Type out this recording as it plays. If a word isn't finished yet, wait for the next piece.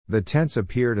The tents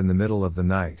appeared in the middle of the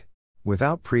night.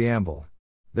 Without preamble,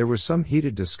 there was some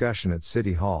heated discussion at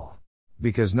City Hall.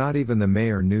 Because not even the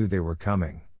mayor knew they were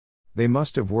coming. They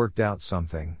must have worked out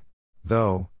something.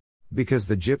 Though, because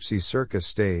the Gypsy Circus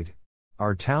stayed,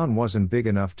 our town wasn't big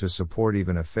enough to support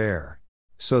even a fair.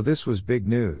 So this was big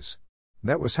news.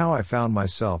 That was how I found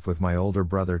myself with my older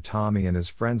brother Tommy and his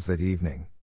friends that evening.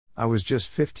 I was just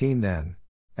 15 then,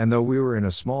 and though we were in a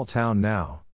small town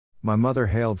now, my mother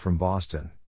hailed from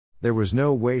Boston. There was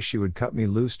no way she would cut me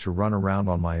loose to run around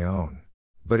on my own.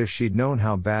 But if she'd known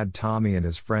how bad Tommy and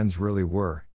his friends really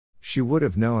were, she would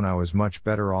have known I was much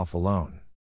better off alone.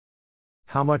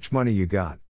 "How much money you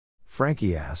got?"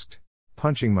 Frankie asked,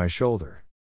 punching my shoulder.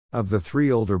 Of the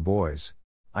 3 older boys,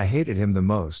 I hated him the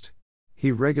most.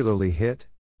 He regularly hit,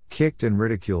 kicked and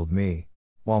ridiculed me,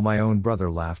 while my own brother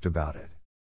laughed about it.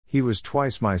 He was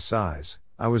twice my size.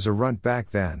 I was a runt back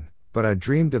then, but I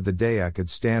dreamed of the day I could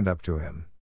stand up to him.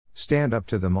 Stand up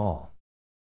to them all.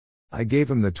 I gave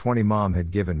him the 20 Mom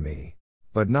had given me,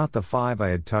 but not the 5 I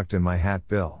had tucked in my hat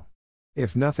bill.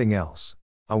 If nothing else,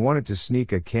 I wanted to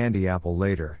sneak a candy apple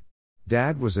later.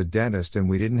 Dad was a dentist and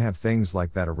we didn't have things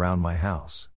like that around my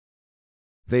house.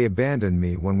 They abandoned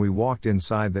me when we walked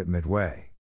inside that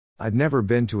midway. I'd never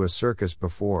been to a circus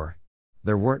before.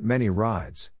 There weren't many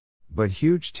rides, but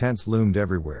huge tents loomed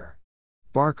everywhere.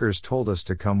 Barkers told us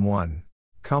to come one,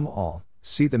 come all,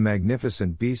 see the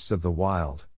magnificent beasts of the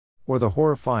wild, or the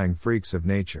horrifying freaks of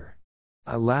nature.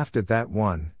 I laughed at that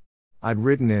one. I'd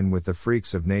ridden in with the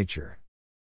freaks of nature.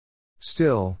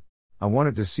 Still, I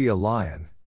wanted to see a lion.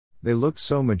 They looked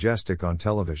so majestic on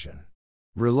television.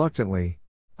 Reluctantly,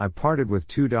 I parted with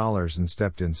 $2 and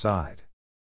stepped inside.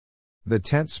 The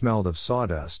tent smelled of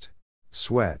sawdust,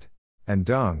 sweat, and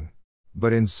dung,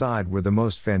 but inside were the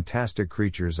most fantastic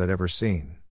creatures I'd ever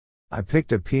seen. I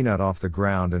picked a peanut off the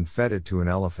ground and fed it to an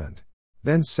elephant,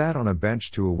 then sat on a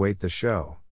bench to await the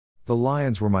show. The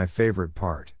lions were my favorite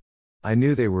part. I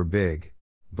knew they were big,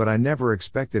 but I never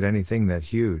expected anything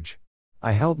that huge.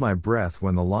 I held my breath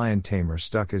when the lion tamer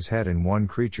stuck his head in one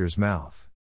creature's mouth.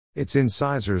 Its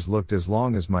incisors looked as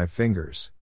long as my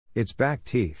fingers. Its back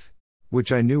teeth,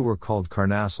 which I knew were called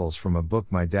carnassals from a book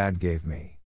my dad gave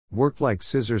me, worked like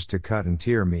scissors to cut and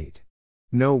tear meat.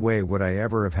 No way would I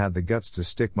ever have had the guts to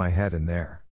stick my head in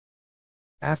there.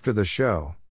 After the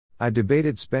show, I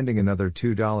debated spending another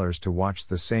 $2 to watch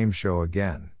the same show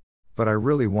again, but I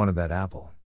really wanted that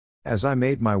apple. As I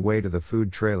made my way to the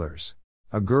food trailers,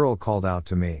 a girl called out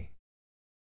to me,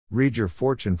 "Read your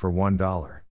fortune for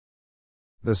 $1.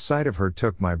 The sight of her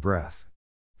took my breath.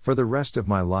 For the rest of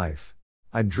my life,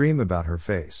 I'd dream about her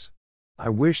face. I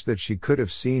wish that she could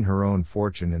have seen her own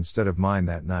fortune instead of mine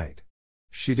that night.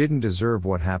 She didn't deserve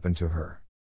what happened to her.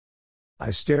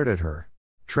 I stared at her,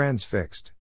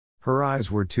 transfixed. Her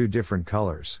eyes were 2 different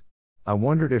colors. I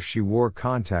wondered if she wore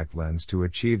contact lens to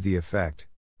achieve the effect,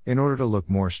 in order to look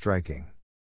more striking.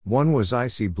 One was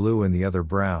icy blue and the other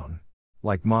brown,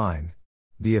 like mine.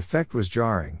 The effect was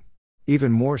jarring,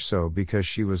 even more so because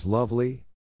she was lovely,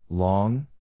 long,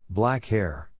 black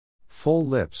hair, full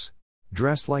lips,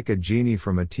 dressed like a genie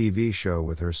from a TV show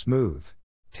with her smooth,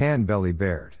 tan belly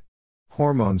bared.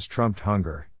 Hormones trumped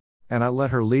hunger, and I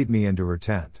let her lead me into her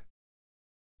tent.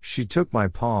 She took my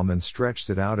palm and stretched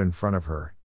it out in front of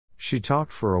her. She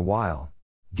talked for a while,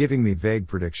 giving me vague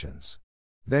predictions.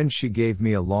 Then she gave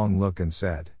me a long look and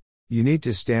said, "You need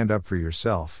to stand up for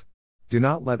yourself. Do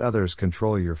not let others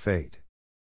control your fate."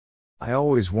 I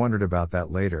always wondered about that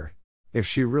later, if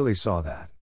she really saw that.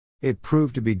 It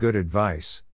proved to be good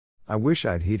advice. I wish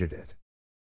I'd heeded it.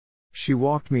 She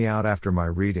walked me out after my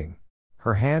reading,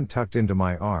 her hand tucked into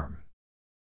my arm.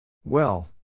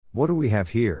 "Well, what do we have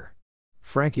here?"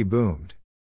 Frankie boomed.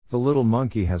 "The little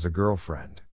monkey has a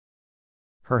girlfriend."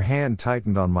 Her hand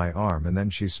tightened on my arm and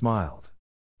then she smiled.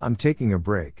 "I'm taking a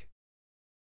break."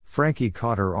 Frankie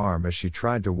caught her arm as she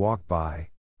tried to walk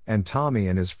by, and Tommy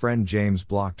and his friend James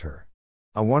blocked her.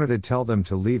 I wanted to tell them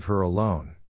to leave her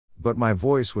alone, but my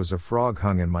voice was a frog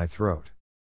hung in my throat.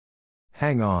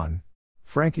 "Hang on,"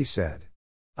 Frankie said.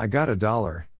 "I got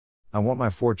 $1. I want my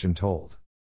fortune told."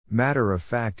 Matter of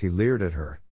fact, he leered at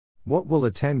her. "What will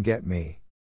a 10 get me?"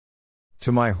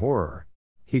 To my horror,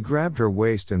 he grabbed her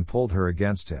waist and pulled her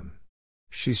against him.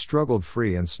 She struggled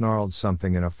free and snarled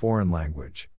something in a foreign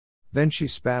language. Then she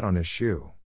spat on his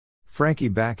shoe. Frankie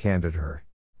backhanded her,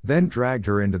 then dragged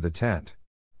her into the tent.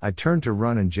 I turned to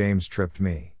run and James tripped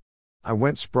me. I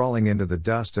went sprawling into the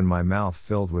dust and my mouth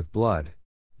filled with blood.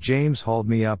 James hauled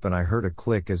me up and I heard a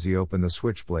click as he opened the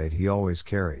switchblade he always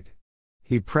carried.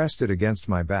 He pressed it against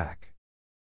my back.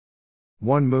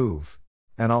 "One move,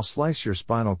 and I'll slice your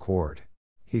spinal cord,"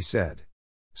 he said.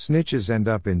 Snitches end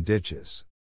up in ditches.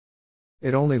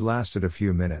 It only lasted a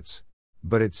few minutes,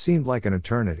 but it seemed like an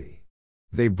eternity.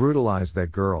 They brutalized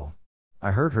that girl.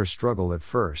 I heard her struggle at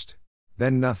first,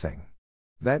 then nothing.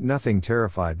 That nothing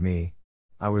terrified me.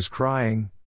 I was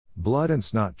crying, blood and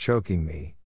snot choking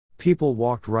me. People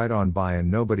walked right on by and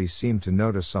nobody seemed to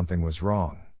notice something was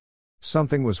wrong.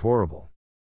 Something was horrible.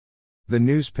 The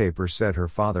newspaper said her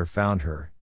father found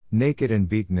her, naked and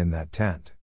beaten in that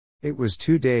tent. It was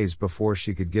 2 days before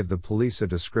she could give the police a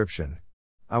description.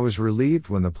 I was relieved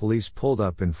when the police pulled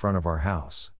up in front of our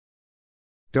house.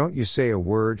 "Don't you say a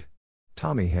word,"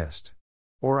 Tommy hissed.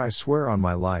 "Or I swear on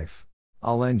my life,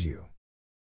 I'll end you."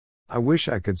 I wish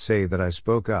I could say that I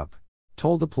spoke up,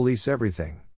 told the police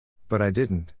everything. But I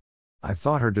didn't. I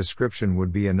thought her description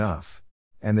would be enough.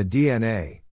 And the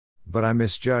DNA. But I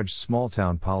misjudged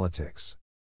small-town politics.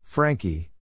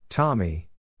 Frankie, Tommy,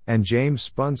 and James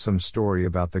spun some story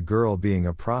about the girl being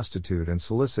a prostitute and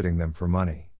soliciting them for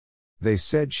money. They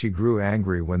said she grew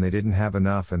angry when they didn't have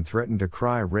enough and threatened to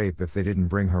cry rape if they didn't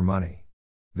bring her money.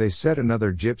 They said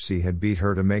another gypsy had beat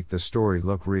her to make the story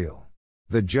look real.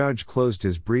 The judge closed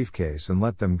his briefcase and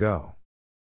let them go.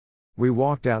 We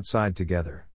walked outside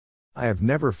together. I have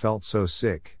never felt so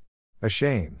sick.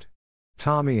 Ashamed.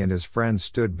 Tommy and his friends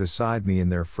stood beside me in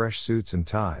their fresh suits and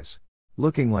ties,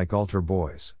 looking like altar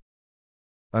boys.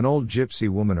 An old gypsy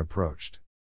woman approached.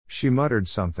 She muttered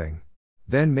something,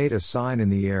 then made a sign in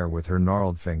the air with her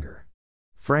gnarled finger.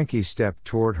 Frankie stepped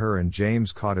toward her and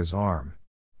James caught his arm.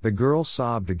 The girl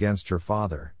sobbed against her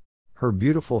father, her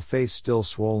beautiful face still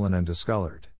swollen and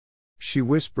discolored. She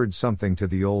whispered something to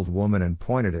the old woman and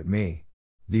pointed at me.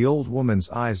 The old woman's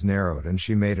eyes narrowed and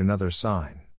she made another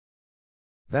sign.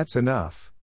 "That's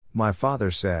enough," my father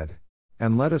said,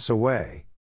 and led us away.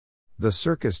 The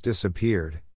circus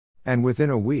disappeared, and within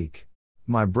a week,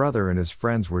 my brother and his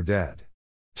friends were dead.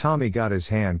 Tommy got his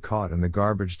hand caught in the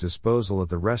garbage disposal at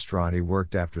the restaurant he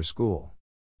worked after school.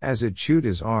 As it chewed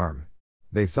his arm,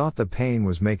 they thought the pain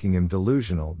was making him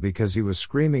delusional because he was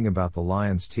screaming about the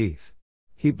lion's teeth.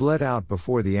 He bled out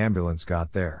before the ambulance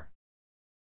got there.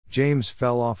 James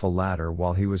fell off a ladder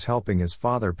while he was helping his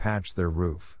father patch their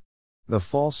roof. The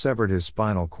fall severed his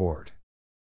spinal cord.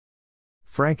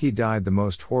 Frankie died the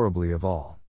most horribly of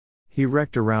all. He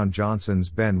wrecked around Johnson's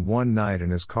Bend one night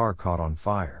and his car caught on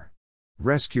fire.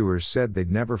 Rescuers said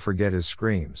they'd never forget his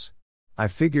screams. I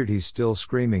figured he's still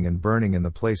screaming and burning in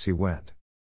the place he went.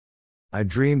 I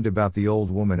dreamed about the old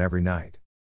woman every night.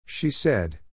 She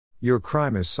said, "Your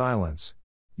crime is silence.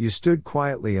 You stood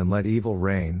quietly and let evil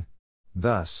reign.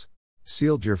 Thus,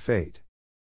 sealed your fate."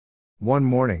 One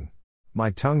morning,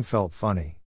 my tongue felt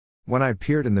funny. When I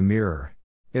peered in the mirror,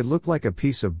 it looked like a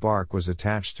piece of bark was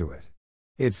attached to it.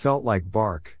 It felt like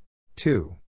bark,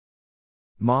 too.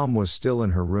 Mom was still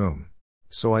in her room,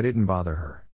 so I didn't bother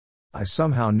her. I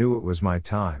somehow knew it was my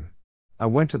time. I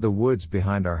went to the woods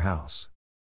behind our house.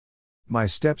 My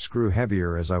steps grew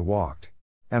heavier as I walked,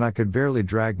 and I could barely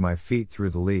drag my feet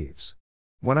through the leaves.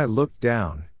 When I looked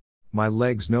down, my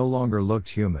legs no longer looked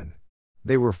human.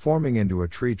 They were forming into a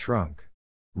tree trunk.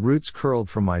 Roots curled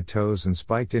from my toes and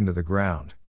spiked into the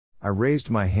ground. I raised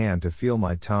my hand to feel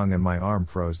my tongue and my arm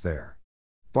froze there.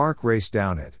 Bark raced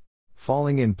down it,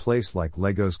 falling in place like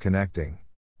Legos connecting,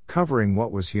 covering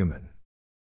what was human.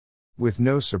 With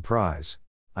no surprise,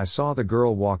 I saw the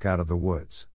girl walk out of the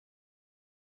woods.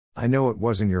 "I know it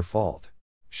wasn't your fault,"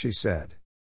 she said.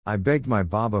 I begged my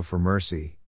Baba for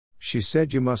mercy. She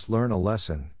said, "You must learn a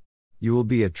lesson. You will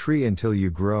be a tree until you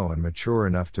grow and mature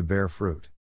enough to bear fruit.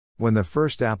 When the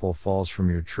first apple falls from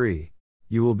your tree,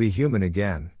 you will be human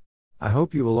again. I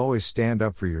hope you will always stand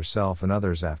up for yourself and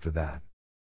others after that."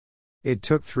 It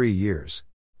took 3 years,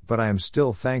 but I am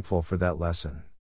still thankful for that lesson.